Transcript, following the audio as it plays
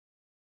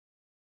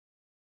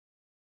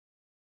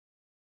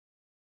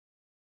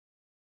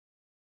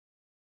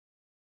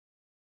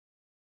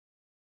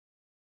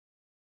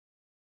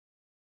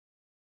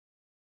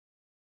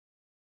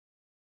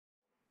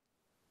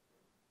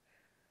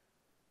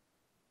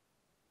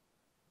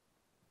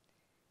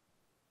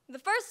The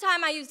first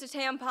time I used a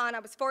tampon, I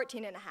was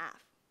 14 and a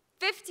half.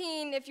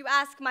 15 if you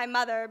ask my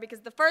mother,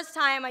 because the first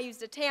time I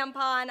used a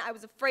tampon, I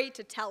was afraid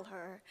to tell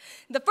her.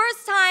 The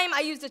first time I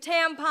used a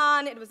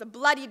tampon, it was a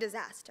bloody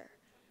disaster.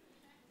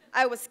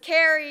 I was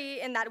Carrie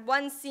in that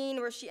one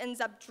scene where she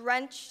ends up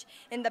drenched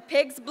in the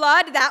pig's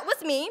blood. That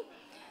was me,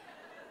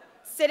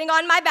 sitting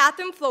on my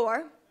bathroom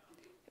floor,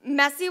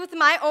 messy with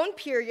my own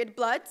period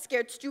blood,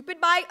 scared stupid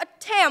by a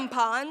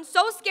tampon,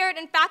 so scared,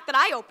 in fact, that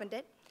I opened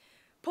it,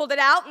 pulled it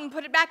out and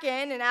put it back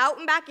in, and out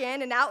and back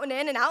in, and out and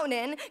in, and out and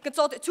in,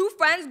 consulted 2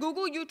 friends,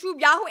 Google, YouTube,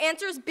 Yahoo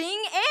Answers,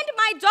 Bing, and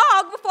my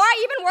dog before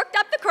I even worked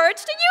up the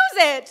courage to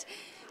use it.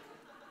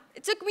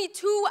 It took me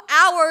 2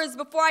 hours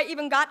before I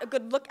even got a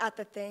good look at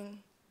the thing.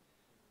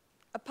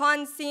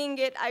 Upon seeing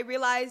it, I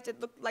realized it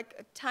looked like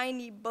a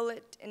tiny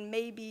bullet, and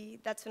maybe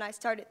that's when I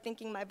started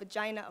thinking my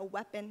vagina a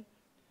weapon.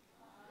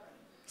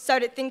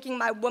 Started thinking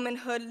my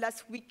womanhood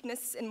less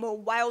weakness and more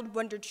wild,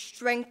 wondered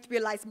strength,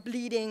 realized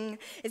bleeding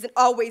isn't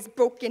always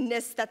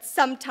brokenness, that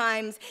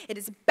sometimes it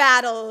is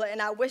battle,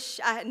 and I wish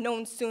I had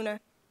known sooner.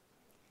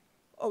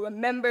 Or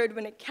remembered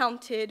when it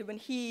counted, when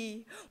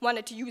he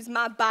wanted to use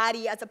my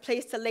body as a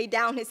place to lay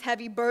down his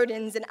heavy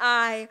burdens, and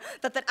I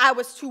thought that I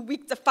was too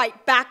weak to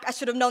fight back. I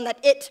should have known that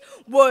it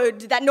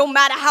would, that no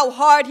matter how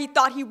hard he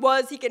thought he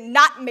was, he could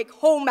not make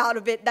home out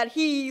of it, that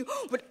he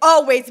would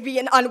always be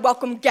an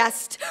unwelcome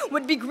guest,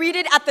 would be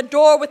greeted at the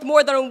door with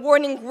more than a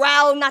warning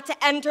growl, not to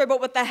enter,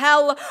 but with the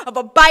hell of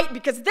a bite,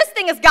 because this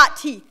thing has got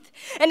teeth.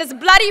 And it's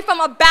bloody from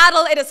a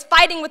battle it is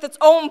fighting with its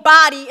own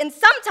body. And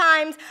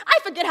sometimes I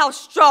forget how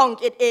strong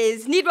it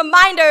is. Need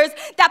reminders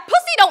that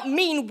pussy don't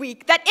mean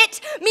weak, that it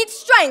means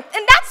strength.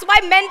 And that's why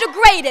men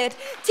degrade it.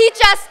 Teach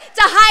us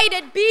to hide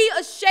it, be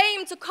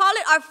ashamed to call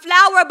it our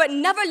flower, but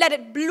never let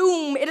it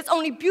bloom. It is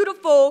only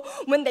beautiful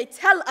when they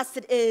tell us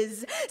it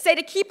is. Say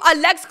to keep our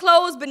legs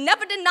closed, but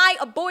never deny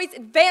a boy's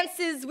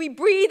advances. We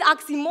breathe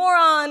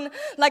oxymoron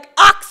like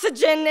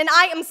oxygen, and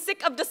I am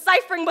sick of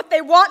deciphering what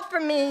they want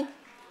from me.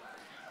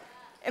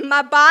 In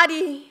my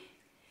body,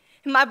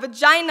 in my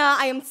vagina,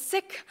 I am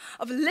sick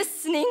of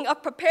listening,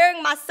 of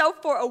preparing myself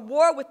for a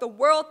war with a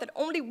world that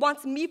only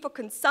wants me for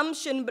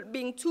consumption, but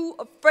being too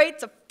afraid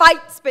to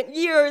fight. Spent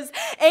years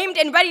aimed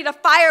and ready to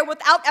fire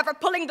without ever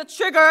pulling the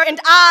trigger, and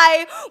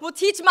I will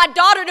teach my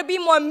daughter to be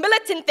more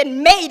militant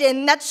than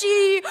maiden, that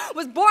she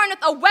was born with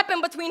a weapon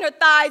between her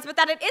thighs, but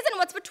that it isn't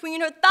what's between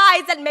her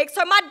thighs that makes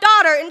her my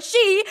daughter, and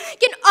she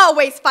can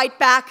always fight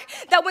back,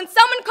 that when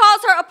someone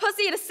calls her a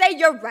pussy, to say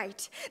you're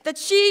right, that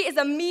she is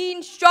a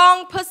mean,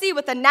 strong pussy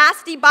with a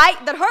nasty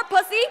bite, that her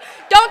pussy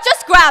don't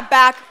just grab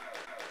back,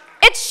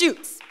 it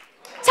shoots.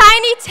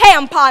 Tiny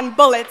tampon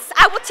bullets.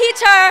 I will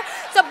teach her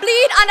to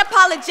bleed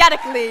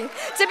unapologetically,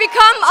 to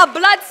become a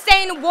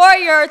blood-stained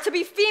warrior, to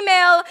be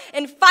female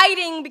in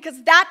fighting,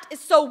 because that is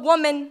so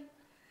woman,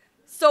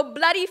 so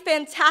bloody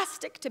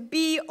fantastic to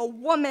be a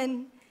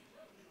woman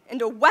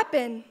and a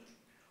weapon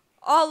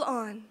all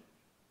on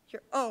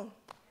your own.